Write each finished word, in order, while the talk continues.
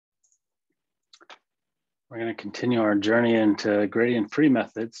We're going to continue our journey into gradient-free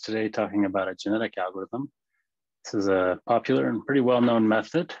methods today, talking about a genetic algorithm. This is a popular and pretty well-known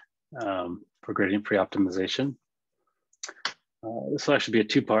method for gradient-free optimization. This will actually be a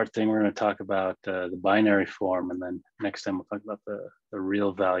two-part thing. We're going to talk about the binary form, and then next time we'll talk about the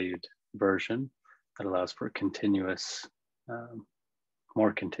real valued version that allows for continuous,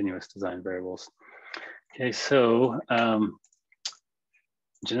 more continuous design variables. Okay, so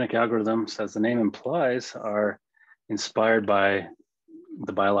genetic algorithms, as the name implies, are inspired by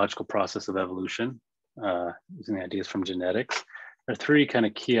the biological process of evolution, using ideas from genetics. There are three kind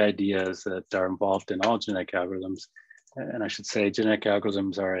of key ideas that are involved in all genetic algorithms. And I should say genetic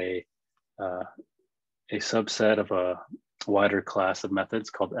algorithms are a subset of a wider class of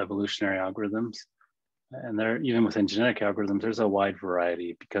methods called evolutionary algorithms. And there, even within genetic algorithms, there's a wide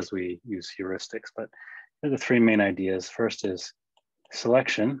variety because we use heuristics. But here are the three main ideas. First is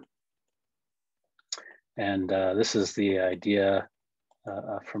selection. And this is the idea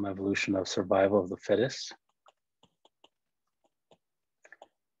from evolution of survival of the fittest.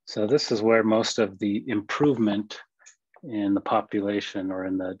 So this is where most of the improvement in the population or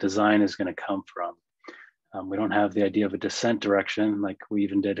in the design is going to come from. We don't have the idea of a descent direction like we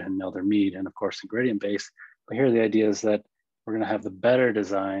even did in Nelder-Mead and of course in gradient-based, but here the idea is that we're going to have the better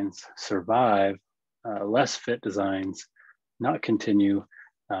designs survive, less fit designs not continue,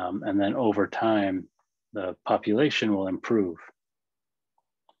 and then over time, the population will improve.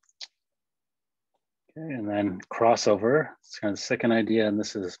 Okay, and then crossover, it's kind of the second idea, and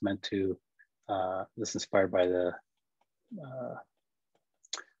this is meant to, this is inspired by the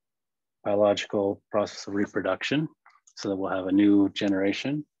biological process of reproduction, so that we'll have a new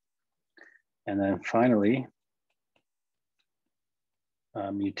generation. And then finally,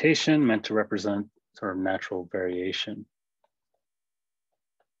 mutation meant to represent sort of natural variation.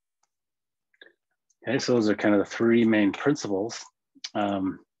 Okay, so those are kind of the three main principles.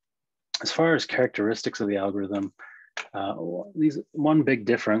 As far as characteristics of the algorithm, one big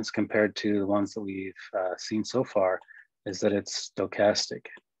difference compared to the ones that we've seen so far is that it's stochastic.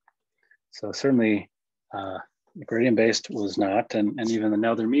 So certainly gradient-based was not, and even the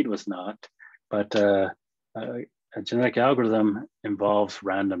Nelder-Mead was not, but a genetic algorithm involves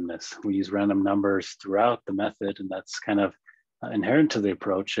randomness. We use random numbers throughout the method, and that's kind of inherent to the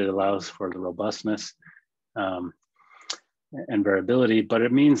approach. It allows for the robustness and variability, but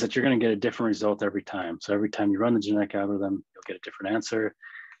it means that you're going to get a different result every time. So every time you run the genetic algorithm, you'll get a different answer.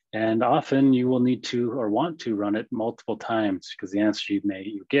 And often you will need to or want to run it multiple times because the answer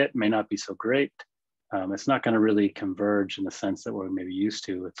you get may not be so great. It's not going to really converge in the sense that we're maybe used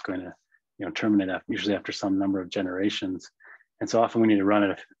to. It's going to terminate usually after some number of generations. And so often we need to run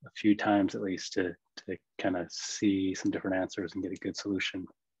it a few times at least to kind of see some different answers and get a good solution.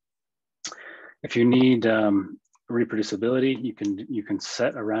 If you need reproducibility, you can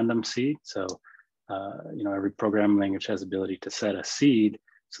set a random seed. So every programming language has the ability to set a seed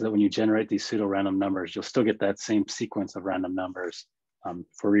so that when you generate these pseudo-random numbers, you'll still get that same sequence of random numbers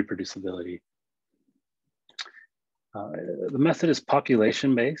for reproducibility. The method is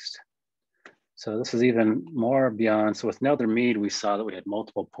population-based. So this is even more beyond. So with Nelder-Mead, we saw that we had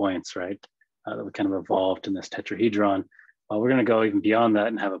multiple points, right? That we kind of evolved in this tetrahedron. Well, we're going to go even beyond that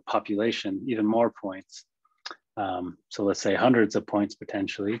and have a population, even more points. So let's say hundreds of points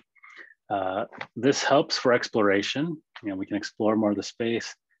potentially. This helps for exploration. We can explore more of the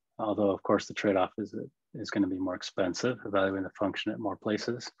space, although of course the trade-off is going to be more expensive, evaluating the function at more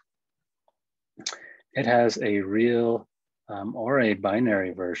places. It has a real or a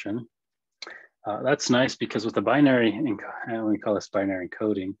binary version. That's nice because with the binary, we call this binary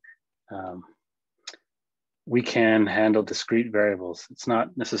encoding, we can handle discrete variables. It's not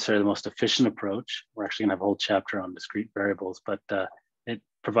necessarily the most efficient approach. We're actually gonna have a whole chapter on discrete variables, but it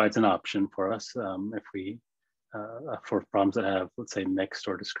provides an option for us if we, for problems that have, let's say, mixed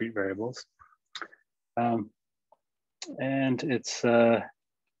or discrete variables. And it's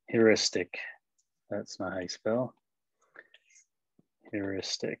heuristic. That's not how you spell.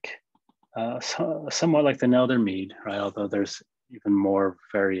 Heuristic. Somewhat like the Nelder-Mead, right? Although there's even more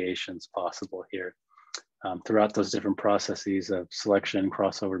variations possible here. Throughout those different processes of selection,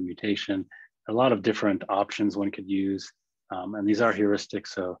 crossover, mutation, a lot of different options one could use. And these are heuristics,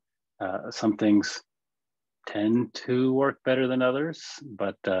 so some things tend to work better than others,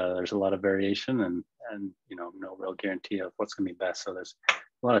 but there's a lot of variation and no real guarantee of what's going to be best. So there's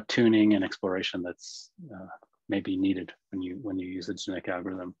a lot of tuning and exploration that's maybe needed when you use a genetic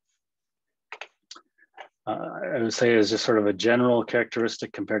algorithm. I would say is just sort of a general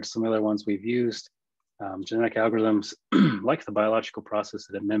characteristic compared to some other ones we've used. Genetic algorithms, like the biological process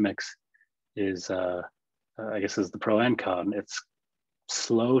that it mimics, is I guess is the pro and con. It's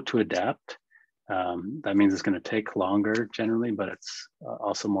slow to adapt. That means it's going to take longer generally, but it's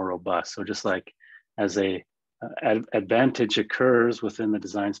also more robust. So just like as a advantage occurs within the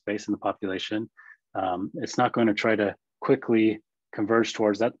design space and the population, it's not going to try to quickly converge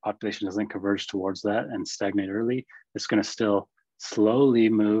towards that. The population doesn't converge towards that and stagnate early. It's going to still slowly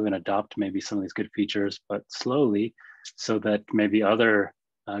move and adopt maybe some of these good features, but slowly, so that maybe other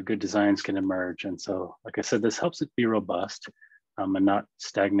good designs can emerge. And so, like I said, this helps it be robust and not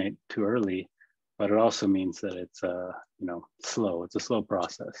stagnate too early, but it also means that it's slow. It's a slow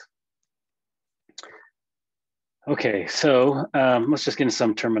process. Okay, so let's just get into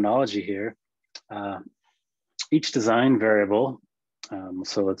some terminology here. Each design variable,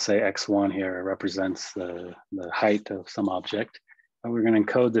 so let's say x1 here represents the height of some object, and we're going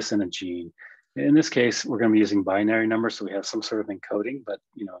to encode this in a gene. In this case, we're going to be using binary numbers, so we have some sort of encoding, but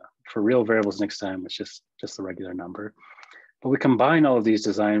for real variables next time, it's just the regular number. But we combine all of these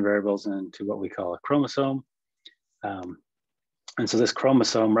design variables into what we call a chromosome. And so this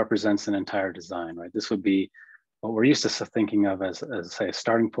chromosome represents an entire design, right? This would be what we're used to thinking of as say, a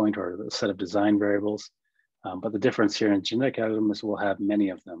starting point or a set of design variables. But the difference here in genetic algorithm is we'll have many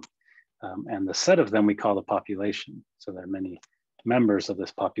of them. And the set of them we call the population. So there are many members of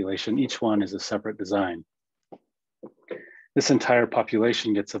this population. Each one is a separate design. This entire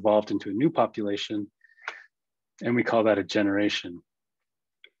population gets evolved into a new population, and we call that a generation.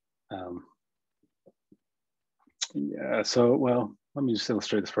 Yeah, so, well, let me just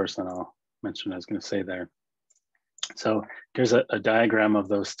illustrate this first, and I'll mention what I was going to say there. So here's a diagram of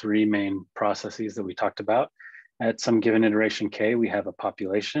those three main processes that we talked about. At some given iteration K, we have a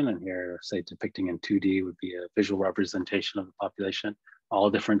population, and here, say, depicting in 2D would be a visual representation of the population,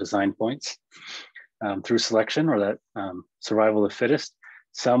 all different design points. Through selection, or that survival of the fittest,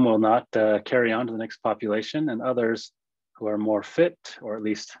 some will not carry on to the next population, and others who are more fit, or at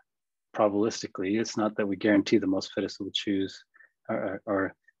least probabilistically, it's not that we guarantee the most fittest will choose, well,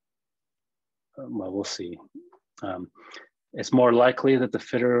 we'll see. It's more likely that the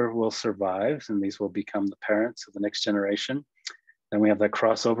fitter will survive, and these will become the parents of the next generation. Then we have that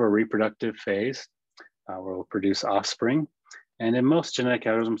crossover reproductive phase, where we'll produce offspring. And in most genetic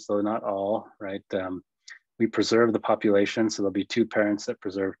algorithms, though not all, right, we preserve the population, so there'll be two parents that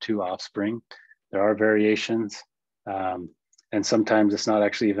preserve two offspring. There are variations, and sometimes it's not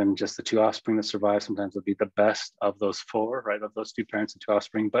actually even just the two offspring that survive. Sometimes it'll be the best of those four, right, of those two parents and two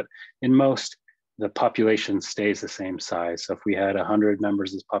offspring. But in most, the population stays the same size. So if we had 100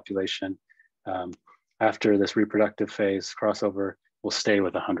 members of this population, after this reproductive phase crossover, we'll stay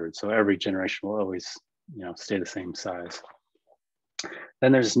with 100. So every generation will always, stay the same size.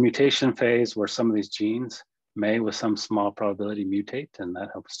 Then there's this mutation phase where some of these genes may, with some small probability, mutate, and that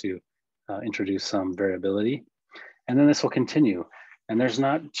helps to introduce some variability. And then this will continue. And there's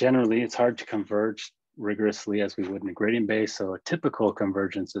not generally, it's hard to converge rigorously as we would in a gradient base. So a typical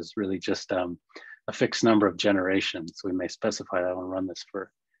convergence is really just a fixed number of generations. So we may specify that I want to run this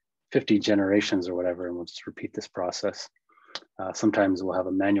for 50 generations or whatever, and we'll just repeat this process. Sometimes we'll have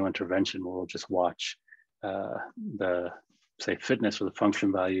a manual intervention where we'll just watch the, say, fitness or the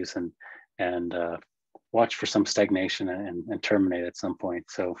function values and watch for some stagnation and terminate at some point.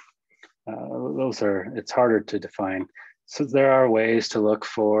 So it's harder to define. So there are ways to look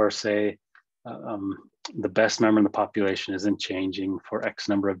for, say, the best member in the population isn't changing for X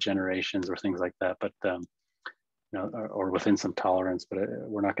number of generations or things like that, but or within some tolerance, but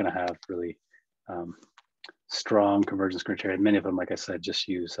we're not going to have really strong convergence criteria. Many of them, like I said, just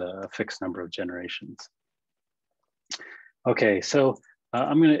use a fixed number of generations. Okay, so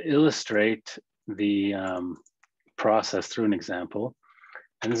I'm going to illustrate the process through an example.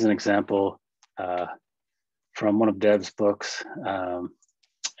 And this is an example from one of Deb's books.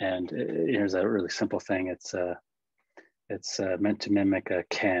 And here's a really simple thing. It's meant to mimic a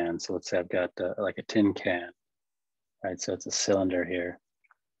can. So let's say I've got like a tin can, right? So it's a cylinder here.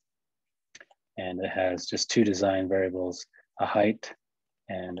 And it has just two design variables, a height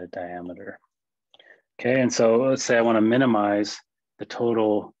and a diameter. Okay, and so let's say I want to minimize the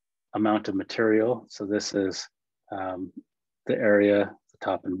total amount of material. So this is the area, the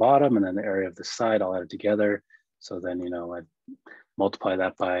top and bottom, and then the area of the side, I'll add it together. So then, I'd multiply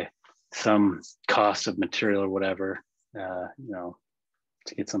that by some cost of material or whatever,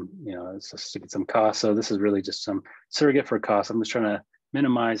 to get some, it's just to get some cost. So this is really just some surrogate for cost. I'm just trying to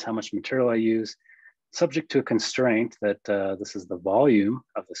minimize how much material I use, subject to a constraint that this is the volume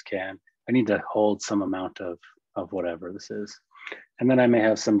of this can. I need to hold some amount of whatever this is. And then I may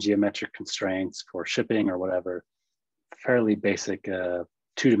have some geometric constraints for shipping or whatever, fairly basic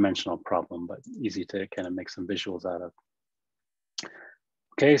two-dimensional problem, but easy to kind of make some visuals out of.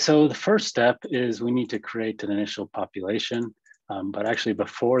 Okay, so the first step is we need to create an initial population. But actually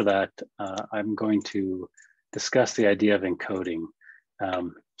before that, I'm going to discuss the idea of encoding.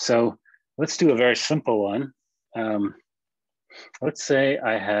 So let's do a very simple one. Let's say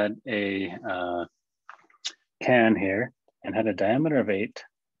I had a can here and had a diameter of 8,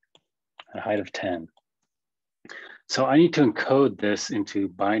 a height of 10. So I need to encode this into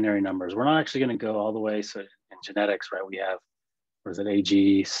binary numbers. We're not actually going to go all the way. So in genetics, right, we have, what is it, A,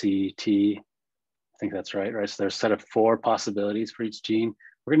 G, C, T. I think that's right, right? So there's a set of 4 possibilities for each gene.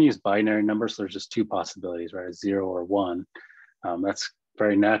 We're going to use binary numbers. So there's just 2 possibilities, right? 0 or 1. That's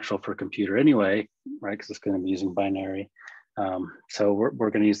very natural for a computer anyway, right? Because it's going to be using binary. So we're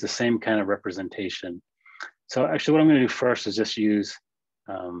going to use the same kind of representation. So actually what I'm going to do first is just use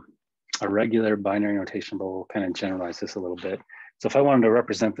a regular binary notation, but we'll kind of generalize this a little bit. So if I wanted to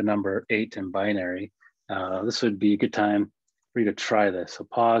represent the number 8 in binary, this would be a good time for you to try this. So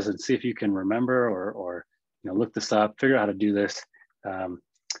pause and see if you can remember or look this up, figure out how to do this.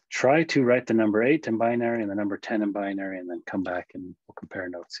 Try to write the number 8 in binary and the number 10 in binary, and then come back and we'll compare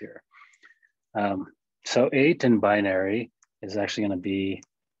notes here. So 8 in binary is actually going to be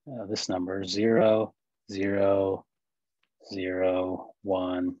this number 0, 0, 0,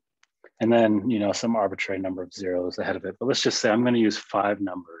 1, and then some arbitrary number of zeros ahead of it. But let's just say I'm going to use 5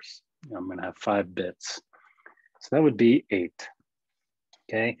 numbers. I'm going to have 5 bits. So that would be 8.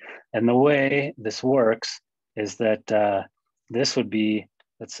 Okay, and the way this works is that this would be,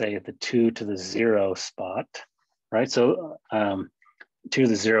 let's say, at the 2 to the 0 spot, right? So 2 to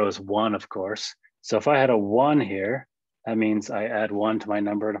the 0 is 1, of course. So if I had a 1 here, that means I add 1 to my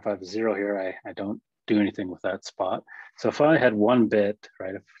number, and if I have a 0 here, I don't do anything with that spot. So if I had 1 bit,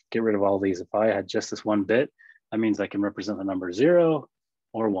 right, get rid of all these, if I had just this 1 bit, that means I can represent the number 0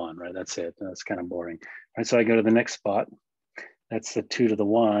 or 1, right? That's it. That's kind of boring. Right, so I go to the next spot. That's the 2 to the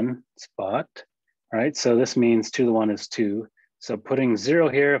 1 spot, right? So this means 2 to the 1 is 2. So putting 0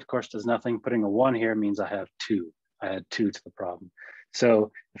 here, of course, does nothing. Putting a 1 here means I have 2. I add 2 to the problem.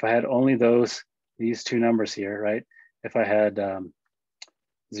 So if I had only these 2 numbers here, right? If I had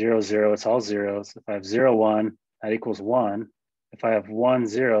 0, 0, it's all zeros. If I have 0, 1, that equals 1. If I have 1,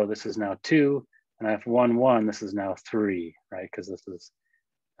 0, this is now 2. And I have 1, 1, this is now 3, right? Because this is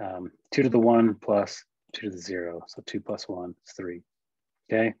 2 to the 1 plus 2 to the 0. So 2 plus 1 is 3.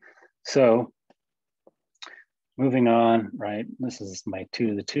 Okay, so moving on, right? This is my 2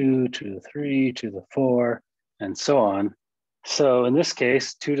 to the 2, 2 to the 3, 2 to the 4, and so on. So in this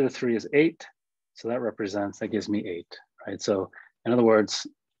case, 2 to the 3 is 8. So that gives me 8, right? So in other words,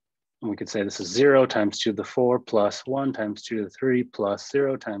 we could say this is 0 times 2 to the 4 plus 1 times 2 to the 3 plus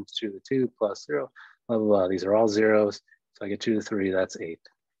 0 times 2 to the 2 plus 0, blah, blah, blah. These are all zeros. So I get 2 to the 3, that's 8.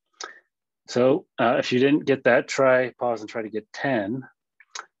 So if you didn't get that, pause and try to get 10.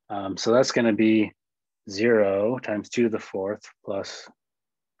 So that's going to be 0 times 2 to the 4th plus,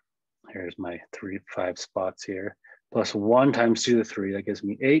 here's my 5 spots here, plus 1 times 2 to the 3, that gives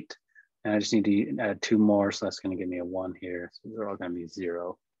me 8. And I just need to add 2 more, so that's going to give me a 1 here. So they're all going to be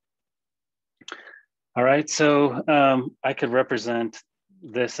 0. All right, so I could represent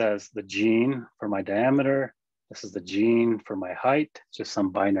this as the gene for my diameter. This is the gene for my height, just some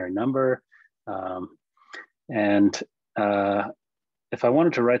binary number. And if I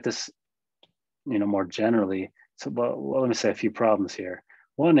wanted to write this, more generally, so well, let me say a few problems here.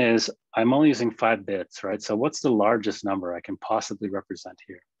 One is I'm only using 5 bits, right? So what's the largest number I can possibly represent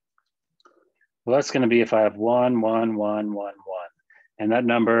here? Well, that's going to be if I have 1, 1, 1, 1, 1, and that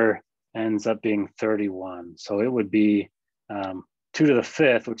number ends up being 31. So it would be 2 to the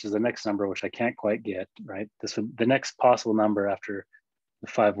 5th, which is the next number, which I can't quite get, right? The next possible number after the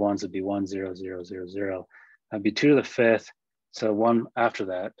 5 ones would be 1, 0, 0, 0, 0. That'd be 2 to the 5th. So 1 after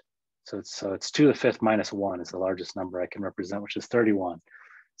that. So it's 2 to the 5th minus 1 is the largest number I can represent, which is 31.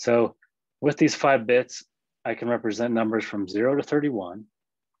 So with these 5 bits, I can represent numbers from 0 to 31,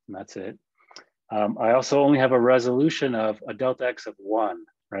 and that's it. I also only have a resolution of a delta x of 1,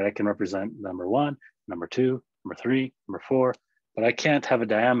 right? I can represent number 1, number 2, number 3, number 4, but I can't have a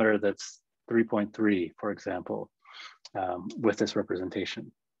diameter that's 3.3, for example, with this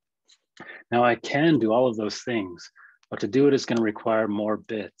representation. Now I can do all of those things, but to do it is going to require more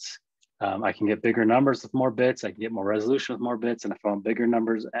bits. I can get bigger numbers with more bits. I can get more resolution with more bits. And if I want bigger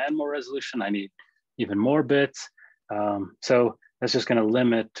numbers and more resolution, I need even more bits. So that's just going to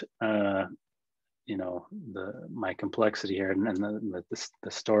limit, my complexity here and the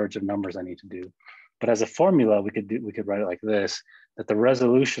storage of numbers I need to do. But as a formula, we could write it like this: that the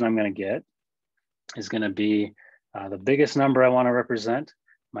resolution I'm going to get is going to be the biggest number I want to represent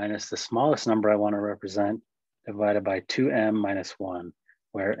minus the smallest number I want to represent divided by 2m minus 1,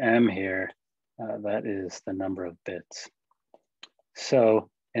 where m here, that is the number of bits. So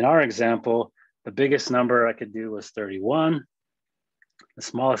in our example, the biggest number I could do was 31. The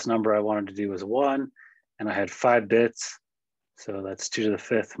smallest number I wanted to do was 1, and I had 5 bits. So that's 2 to the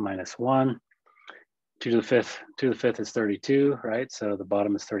 5th minus 1. 2 to the 5th is 32, right? So the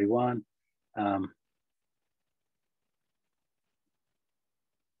bottom is 31.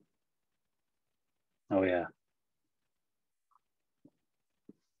 Oh yeah.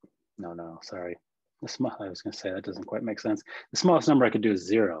 No, sorry. I was gonna say that doesn't quite make sense. The smallest number I could do is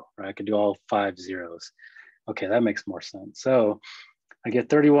 0, right? I could do all 5 zeros. Okay, that makes more sense. So I get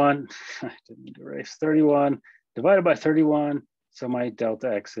 31, I didn't need to erase 31, divided by 31. So my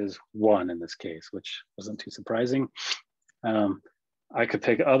delta x is 1 in this case, which wasn't too surprising. I could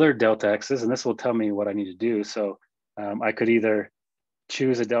pick other delta x's, and this will tell me what I need to do. So I could either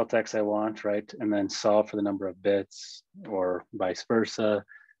choose a delta x I want, right? And then solve for the number of bits, or vice versa,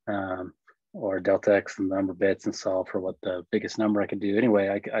 or delta x and the number of bits and solve for what the biggest number I could do. Anyway,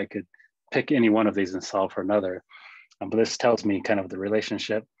 I could pick any one of these and solve for another. But this tells me kind of the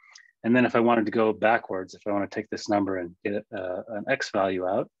relationship. And then if I wanted to go backwards, if I want to take this number and get an x value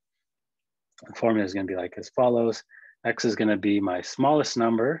out, the formula is going to be like as follows. X is going to be my smallest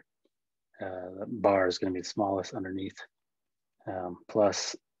number. The bar is going to be the smallest underneath.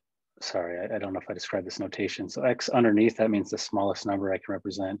 Plus, sorry, I don't know if I described this notation. So x underneath, that means the smallest number I can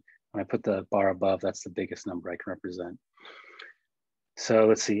represent. When I put the bar above, that's the biggest number I can represent. So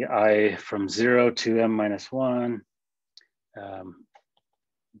let's see, I from 0 to m minus 1,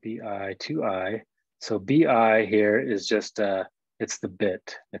 bi to I. So bi here is just, it's the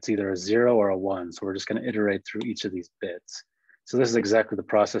bit. It's either a 0 or a 1. So we're just going to iterate through each of these bits. So this is exactly the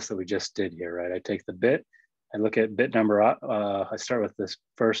process that we just did here, right? I take the bit, I look at bit number, I start with this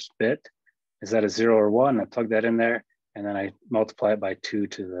first bit. Is that a 0 or 1? I plug that in there, and then I multiply it by 2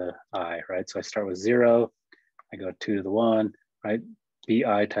 to the I, right? So I start with 0, I go 2 to the 1, right?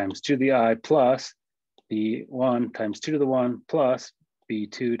 bi times 2 to the I plus b1 times 2 to the 1 plus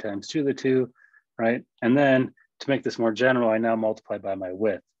b2 times 2 to the 2, right? And then to make this more general, I now multiply by my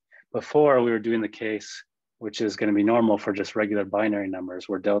width. Before we were doing the case, which is going to be normal for just regular binary numbers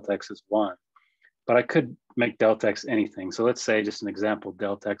where delta x is 1. But I could make delta x anything. So let's say, just an example,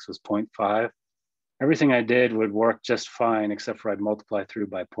 delta x was 0.5. Everything I did would work just fine, except for I'd multiply through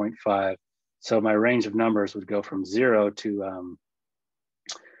by 0.5. So my range of numbers would go from 0 to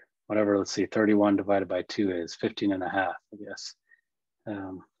whatever, let's see, 31 divided by 2 is 15 and a half, I guess.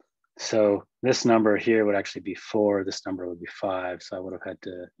 So this number here would actually be 4. This number would be 5. So I would have had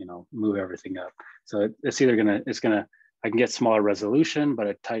to, move everything up. So it's either I can get smaller resolution, but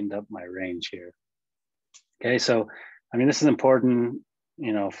it tightened up my range here. Okay, so, I mean, this is important,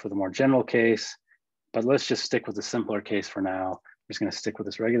 for the more general case, but let's just stick with the simpler case for now. I'm just gonna stick with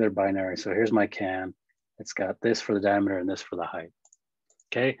this regular binary. So here's my can. It's got this for the diameter and this for the height.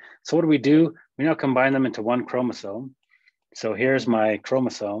 Okay, so what do? We now combine them into one chromosome. So here's my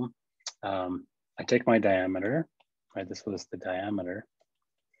chromosome. I take my diameter, right? This was the diameter.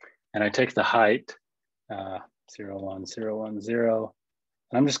 And I take the height, 0, 1, 0, 1, 0.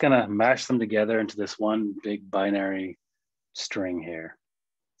 And I'm just gonna mash them together into this one big binary string here,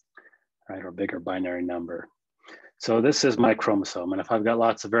 right? Or bigger binary number. So this is my chromosome. And if I've got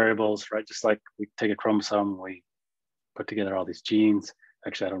lots of variables, right? Just like we take a chromosome, we put together all these genes.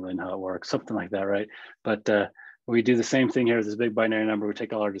 Actually, I don't really know how it works, something like that, right? But we do the same thing here with this big binary number. We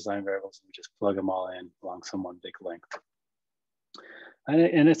take all our design variables and we just plug them all in along some one big length.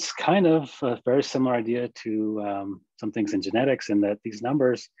 And it's kind of a very similar idea to some things in genetics, in that these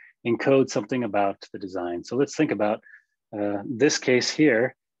numbers encode something about the design. So let's think about this case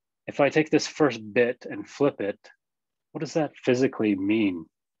here. If I take this first bit and flip it, what does that physically mean?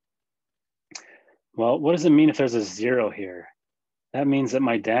 Well, what does it mean if there's a 0 here? That means that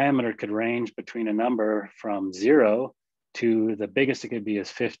my diameter could range between a number from 0 to the biggest it could be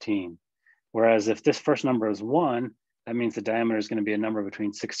is 15. Whereas if this first number is 1, that means the diameter is going to be a number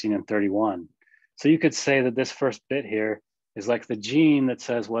between 16 and 31. So you could say that this first bit here is like the gene that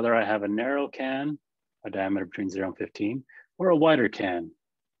says whether I have a narrow can, a diameter between 0 and 15, or a wider can,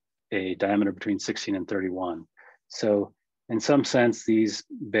 a diameter between 16 and 31. So in some sense, these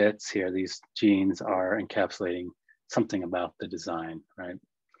bits here, these genes, are encapsulating something about the design, right?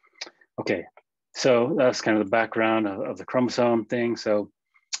 Okay, so that's kind of the background of the chromosome thing. So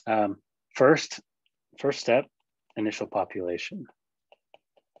first step, initial population.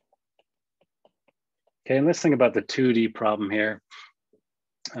 Okay, and let's think about the 2D problem here.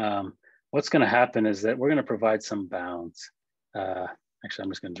 What's going to happen is that we're going to provide some bounds. actually,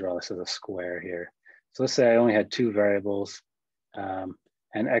 I'm just going to draw this as a square here. So let's say I only had two variables, and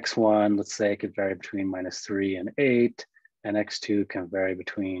x1, let's say it could vary between -3 and 8, and x2 can vary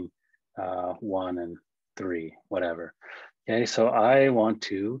between 1 and 3, whatever. Okay, so I want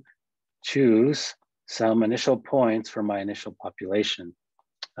to choose some initial points for my initial population.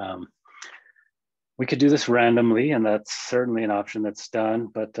 We could do this randomly, and that's certainly an option that's done,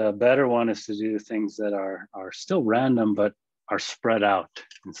 but a better one is to do things that are still random, but are spread out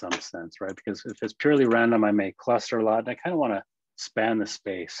in some sense, right? Because if it's purely random, I may cluster a lot, and I kind of want to span the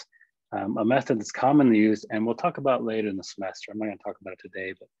space. A method that's commonly used, and we'll talk about later in the semester, I'm not going to talk about it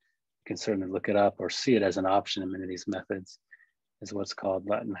today, but you can certainly look it up or see it as an option in many of these methods, is what's called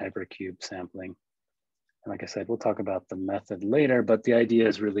Latin hypercube sampling. And like I said, we'll talk about the method later, but the idea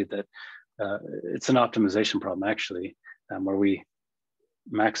is really that it's an optimization problem, actually, where we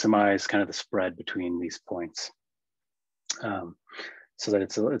maximize kind of the spread between these points so that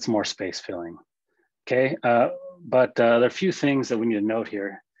it's more space filling. Okay, but there are a few things that we need to note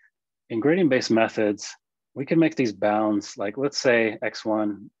here. In gradient-based methods, we can make these bounds, like let's say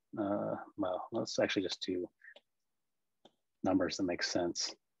x1, well, let's actually just do numbers that make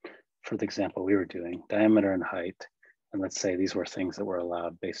sense. For the example we were doing, diameter and height. And let's say these were things that were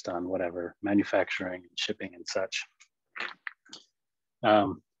allowed based on whatever, manufacturing, shipping and such.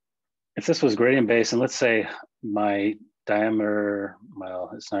 If this was gradient based, and let's say my diameter,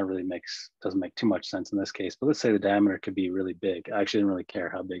 well, it's not really doesn't make too much sense in this case, but let's say the diameter could be really big. I actually didn't really care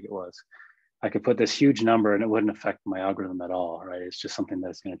how big it was. I could put this huge number and it wouldn't affect my algorithm at all, right? It's just something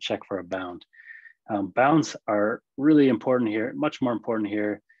that's going to check for a bound. Bounds are really important here, much more important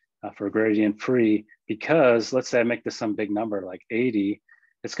here for gradient free, because let's say I make this some big number like 80,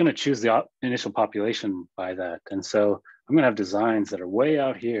 it's going to choose the initial population by that. And so I'm going to have designs that are way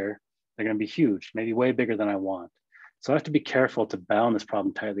out here. They're going to be huge, maybe way bigger than I want. So I have to be careful to bound this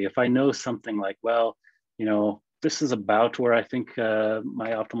problem tightly. If I know something like, well, you know, this is about where I think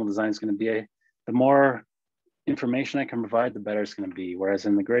my optimal design is going to be, the more information I can provide, the better it's going to be. Whereas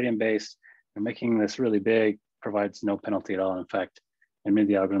in the gradient based, making this really big provides no penalty at all. In fact, in many of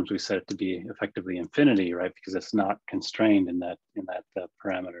the algorithms, we set it to be effectively infinity, right? Because it's not constrained in that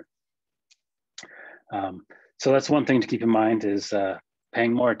parameter. So that's one thing to keep in mind, is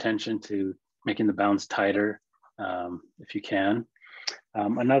paying more attention to making the bounds tighter if you can.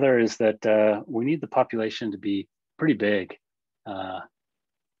 Another is that we need the population to be pretty big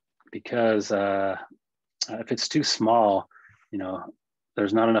because if it's too small, you know,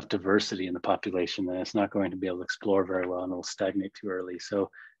 there's not enough diversity in the population, and it's not going to be able to explore very well, and it'll stagnate too early.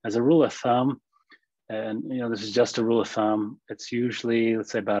 So as a rule of thumb, and you know, this is just a rule of thumb, it's usually,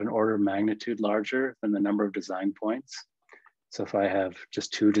 let's say, about an order of magnitude larger than the number of design points. So if I have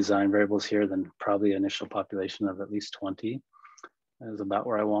just 2 design variables here, then probably initial population of at least 20 is about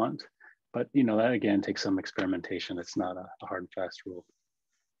where I want. But you know, that again takes some experimentation. It's not a hard and fast rule.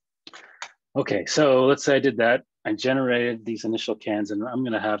 Okay, so let's say I did that. I generated these initial cans, and I'm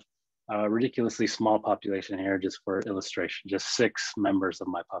going to have a ridiculously small population here just for illustration, just 6 members of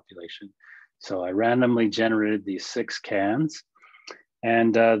my population. So I randomly generated these 6 cans,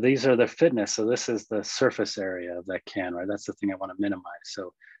 and these are the fitness. So this is the surface area of that can, right? That's the thing I want to minimize.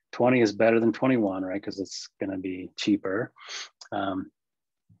 So 20 is better than 21, right? Because it's going to be cheaper.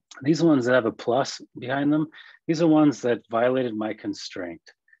 These ones that have a plus behind them, these are ones that violated my constraint.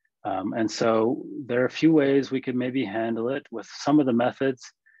 And so there are a few ways we could maybe handle it with some of the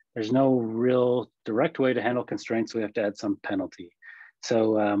methods. There's no real direct way to handle constraints. So we have to add some penalty.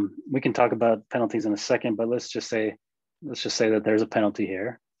 So we can talk about penalties in a second, but let's just say that there's a penalty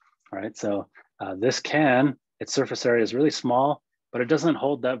here. All right, so this can, its surface area is really small, but it doesn't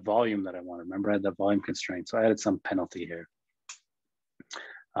hold that volume that I want. Remember, I had that volume constraint. So I added some penalty here.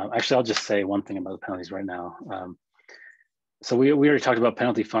 Actually, I'll just say one thing about the penalties right now. So we already talked about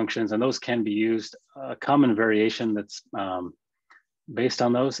penalty functions, and those can be used. A common variation that's based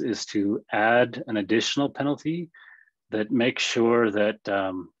on those is to add an additional penalty that makes sure that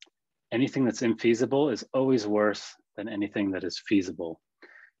anything that's infeasible is always worse than anything that is feasible.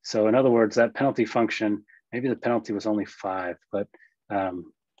 So in other words, that penalty function, maybe the penalty was only 5, but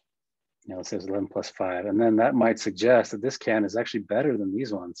you know, it says 11 plus 5, and then that might suggest that this can is actually better than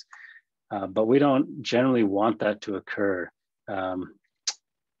these ones. But we don't generally want that to occur.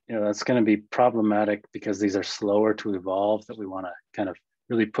 You know, that's going to be problematic because these are slower to evolve, that we want to kind of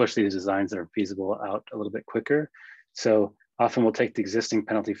really push these designs that are feasible out a little bit quicker. So often we'll take the existing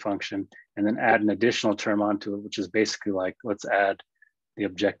penalty function and then add an additional term onto it, which is basically like, let's add the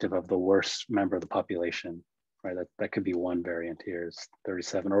objective of the worst member of the population, right? That could be one variant here is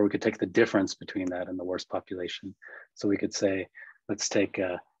 37, or we could take the difference between that and the worst population. So we could say, let's take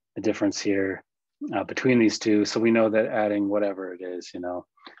the difference here between these two. So we know that adding whatever it is,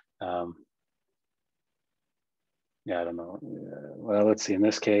 yeah, I don't know. Well, let's see, in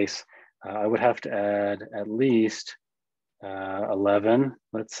this case, I would have to add at least 11,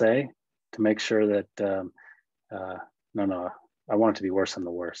 let's say, to make sure that, no, I want it to be worse than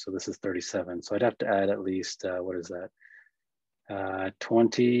the worst. So this is 37. So I'd have to add at least, what is that?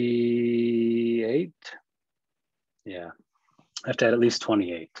 28? Yeah, I have to add at least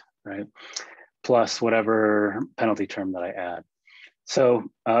 28, right? Plus whatever penalty term that I add. So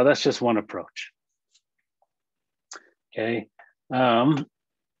that's just one approach. Okay.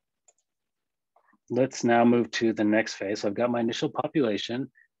 Let's now move to the next phase. So I've got my initial population.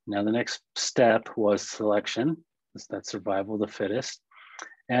 Now the next step was selection. That's survival of the fittest.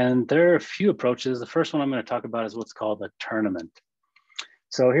 And there are a few approaches. The first one I'm going to talk about is what's called a tournament.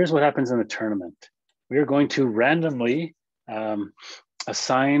 So here's what happens in a tournament. We are going to randomly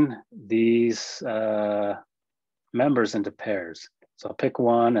assign these members into pairs. So I'll pick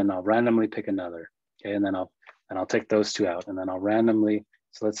one and I'll randomly pick another. Okay, and then I'll take those two out, and then I'll randomly.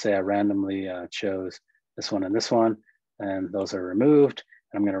 So let's say I randomly chose this one, and those are removed.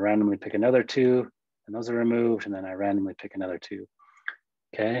 And I'm going to randomly pick another two, and those are removed, and then I randomly pick another two.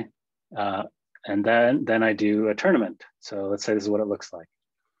 Okay, and then I do a tournament. So let's say this is what it looks like.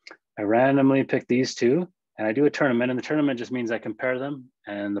 I randomly pick these two, and I do a tournament, and the tournament just means I compare them,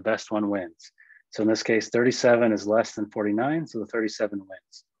 and the best one wins. So in this case, 37 is less than 49, so the 37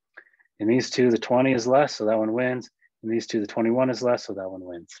 wins. In these two, the 20 is less, so that one wins. In these two, the 21 is less, so that one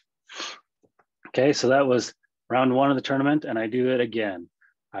wins. Okay, so that was round one of the tournament, and I do it again.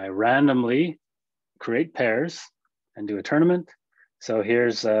 I randomly create pairs and do a tournament. So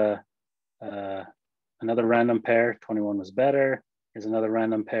here's another random pair, 21 was better. Here's another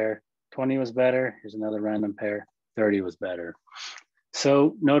random pair, 20 was better. Here's another random pair, 30 was better.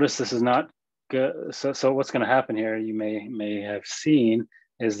 So notice this is not good. So what's going to happen here, you may have seen,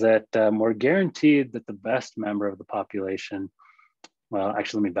 is that we're guaranteed that the best member of the population, well,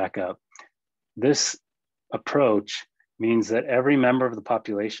 actually, let me back up. This approach means that every member of the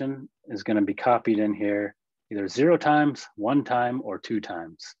population is going to be copied in here either 0 times, 1 time, or 2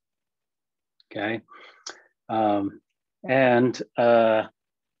 times. Okay, and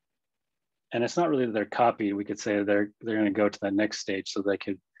it's not really that they're copied. We could say they're going to go to that next stage so they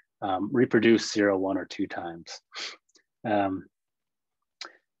could reproduce 0, 1, or 2 times.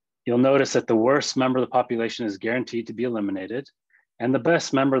 You'll notice that the worst member of the population is guaranteed to be eliminated, and the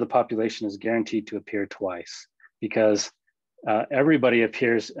best member of the population is guaranteed to appear twice, because everybody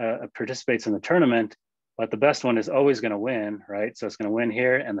participates in the tournament, but the best one is always going to win, right? So it's going to win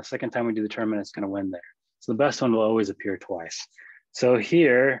here, and the second time we do the tournament, it's going to win there. So the best one will always appear twice. So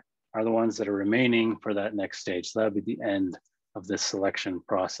here are the ones that are remaining for that next stage. So that would be the end of this selection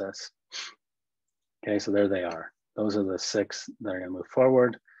process. Okay, so there they are. Those are the 6 that are going to move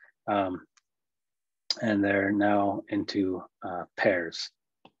forward. And they're now into pairs.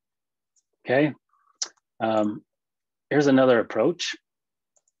 Okay, here's another approach.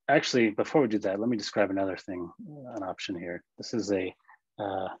 Actually, before we do that, let me describe another thing, an option here. This is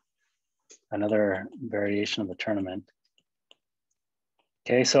another variation of the tournament.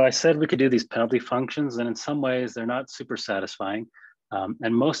 Okay, so I said we could do these penalty functions, and in some ways they're not super satisfying.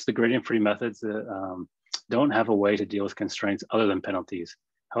 And most of the gradient-free methods don't have a way to deal with constraints other than penalties.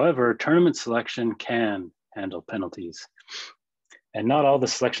 However, tournament selection can handle penalties. And not all the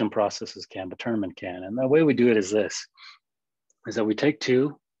selection processes can, but tournament can. And the way we do it is this, is that we take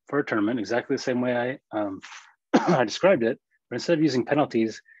 2 for a tournament, exactly the same way I described it, but instead of using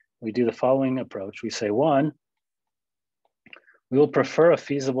penalties, we do the following approach. We say, 1, we will prefer a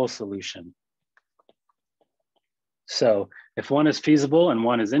feasible solution. So if one is feasible and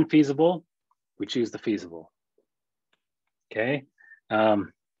one is infeasible, we choose the feasible. Okay.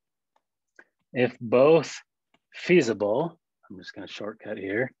 If both feasible, I'm just going to shortcut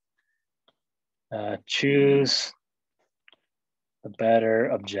here, choose the better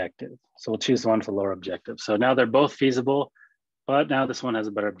objective. So we'll choose the one with the lower objective. So now they're both feasible, but now this one has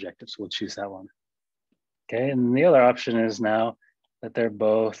a better objective, so we'll choose that one. Okay, and the other option is now that they're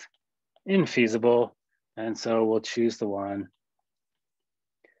both infeasible, and so we'll choose the one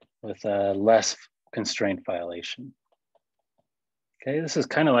with a less constraint violation. Okay, this is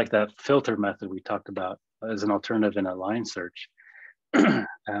kind of like that filter method we talked about as an alternative in a line search.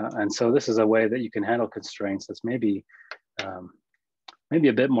 And so this is a way that you can handle constraints that's maybe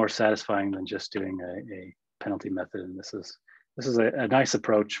a bit more satisfying than just doing a penalty method. And this is a nice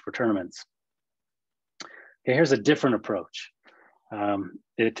approach for tournaments. Okay, here's a different approach.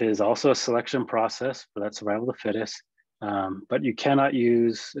 It is also a selection process for that survival of the fittest, But you cannot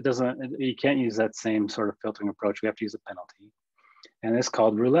use, you can't use that same sort of filtering approach. We have to use a penalty. And it's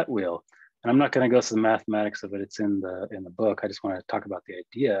called roulette wheel. And I'm not going to go through the mathematics of it. It's in the book. I just want to talk about the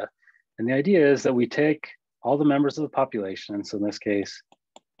idea. And the idea is that we take all the members of the population. So in this case,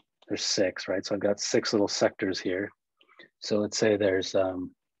 there's 6, right? So I've got 6 little sectors here. So let's say there's,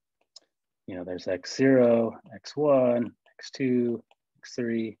 there's x0, x1, x2,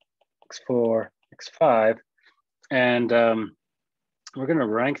 x3, x4, x5. And we're going to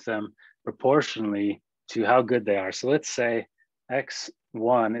rank them proportionally to how good they are. So let's say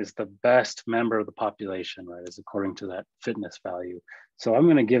X1 is the best member of the population, right, is according to that fitness value. So I'm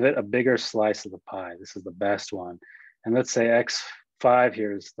going to give it a bigger slice of the pie. This is the best one. And let's say X5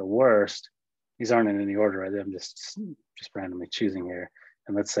 here is the worst. These aren't in any order, right? I'm just randomly choosing here.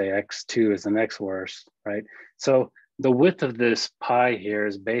 And let's say X2 is the next worst, right? So the width of this pie here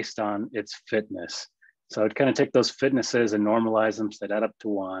is based on its fitness. So I'd kind of take those fitnesses and normalize them so they add up to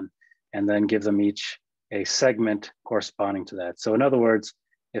 1, and then give them each a segment corresponding to that. So in other words,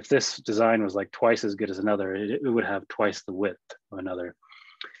 if this design was like twice as good as another, it would have twice the width of another.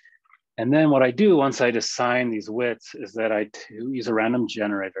 And then what I do once I assign these widths is that I use a random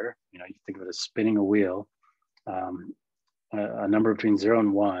generator. You think of it as spinning a wheel, a number between 0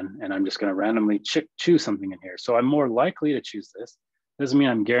 and 1, and I'm just going to randomly choose something in here. So I'm more likely to choose this. Doesn't mean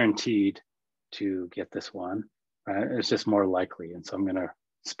I'm guaranteed to get this one, right? It's just more likely. And so I'm going to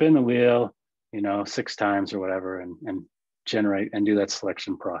spin the wheel, 6 times or whatever, and generate and do that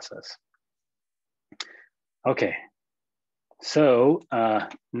selection process. Okay. So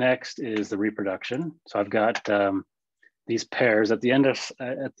next is the reproduction. So I've got these pairs at the end of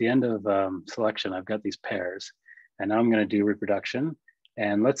selection. I've got these pairs, and now I'm going to do reproduction.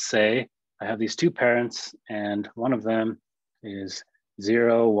 And let's say I have these 2 parents, and one of them is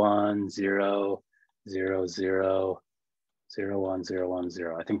 0, 1, 0, 0, 0, 0, 1, 0, 1,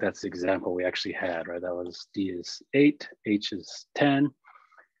 0. I think that's the example we actually had, right? That was D is 8, H is 10.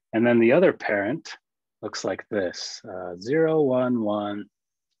 And then the other parent looks like this, 0, 1, 1,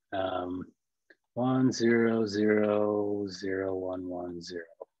 1, 0, 0, 0, 1, 1, 0,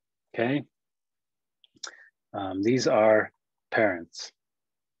 okay? These are parents.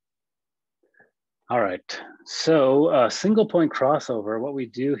 All right, so single point crossover, what we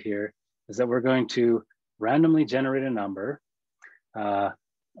do here is that we're going to randomly generate a number, a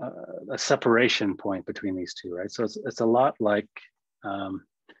separation point between these two, right? So it's a lot like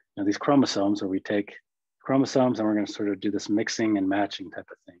these chromosomes, where we take chromosomes and we're going to sort of do this mixing and matching type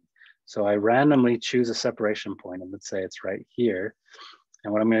of thing. So I randomly choose a separation point, and let's say it's right here.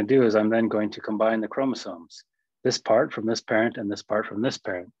 And what I'm going to do is I'm then going to combine the chromosomes, this part from this parent and this part from this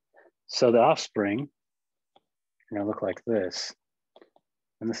parent. So the offspring are going to look like this.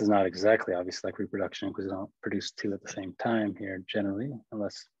 And this is not exactly obviously like reproduction, because we don't produce 2 at the same time here generally,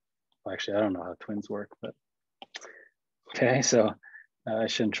 unless, well, actually, I don't know how twins work, but okay, so I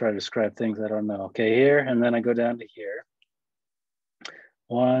shouldn't try to describe things I don't know. Okay, here, and then I go down to here.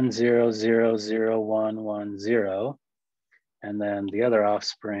 1, 0, 0, 0, 1, 1, 0. And then the other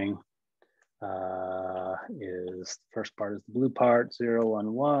offspring is, the first part is the blue part, 0,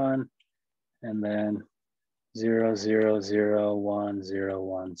 1, 1. And then 0, 0, 0, 1, 0,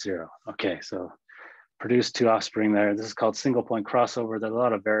 1, 0. Okay, so produce 2 offspring there. This is called single point crossover. There's a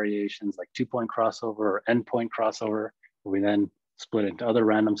lot of variations like 2-point crossover or endpoint crossover, where we then split into other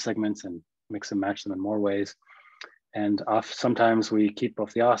random segments and mix and match them in more ways. And sometimes we keep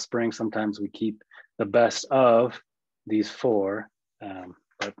both the offspring, sometimes we keep the best of these 4.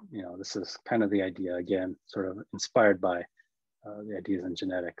 But this is kind of the idea, again, sort of inspired by the ideas in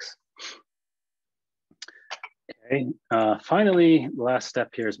genetics. Okay, finally, the last step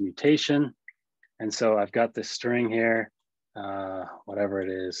here is mutation. And so I've got this string here, whatever it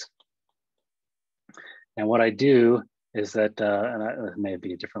is. And what I do is that, it may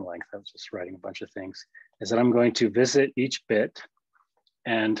be a different length, I was just writing a bunch of things, is that I'm going to visit each bit,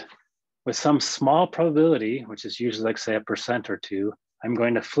 and with some small probability, which is usually like say 1% or 2, I'm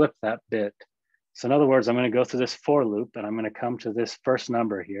going to flip that bit. So in other words, I'm going to go through this for loop, and I'm going to come to this first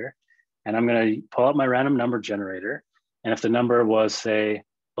number here, and I'm going to pull out my random number generator. And if the number was, say,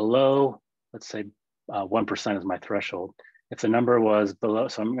 below, let's say 1% is my threshold. If the number was below,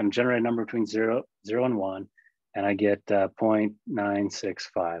 so I'm going to generate a number between 0 and 1, and I get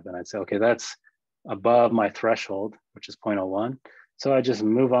 0.965. And I'd say, okay, that's above my threshold, which is 0.01. So I just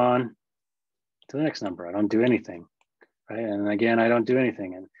move on to the next number. I don't do anything, right? And again, I don't do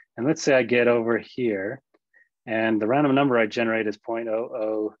anything. And let's say I get over here, and the random number I generate is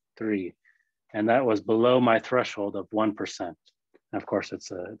 0.003. And that was below my threshold of 1%. And of course,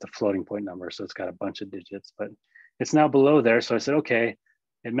 it's a floating point number, so it's got a bunch of digits. But it's now below there. So I said, okay,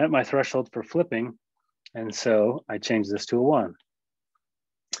 it met my threshold for flipping. And so I changed this to a 1.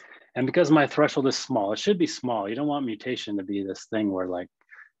 And because my threshold is small, it should be small. You don't want mutation to be this thing where like,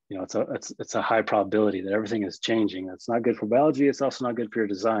 you know, it's a high probability that everything is changing. That's not good for biology. It's also not good for your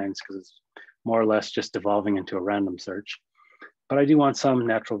designs because it's more or less just devolving into a random search. But I do want some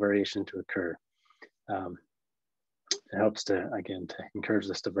natural variation to occur. It helps to, again, to encourage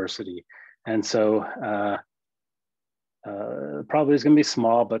this diversity. And so probably is going to be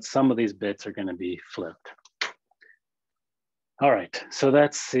small, but some of these bits are going to be flipped. All right, so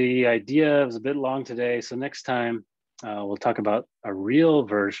that's the idea. It was a bit long today. So next time we'll talk about a real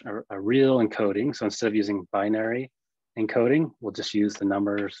version, or a real encoding. So instead of using binary encoding, we'll just use the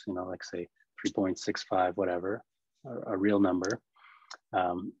numbers, you know, like say 3.65, whatever, a real number.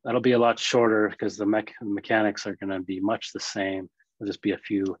 That'll be a lot shorter because the mechanics are going to be much the same. There'll just be a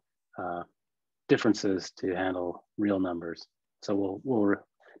few differences to handle real numbers. So we'll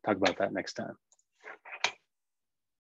talk about that next time.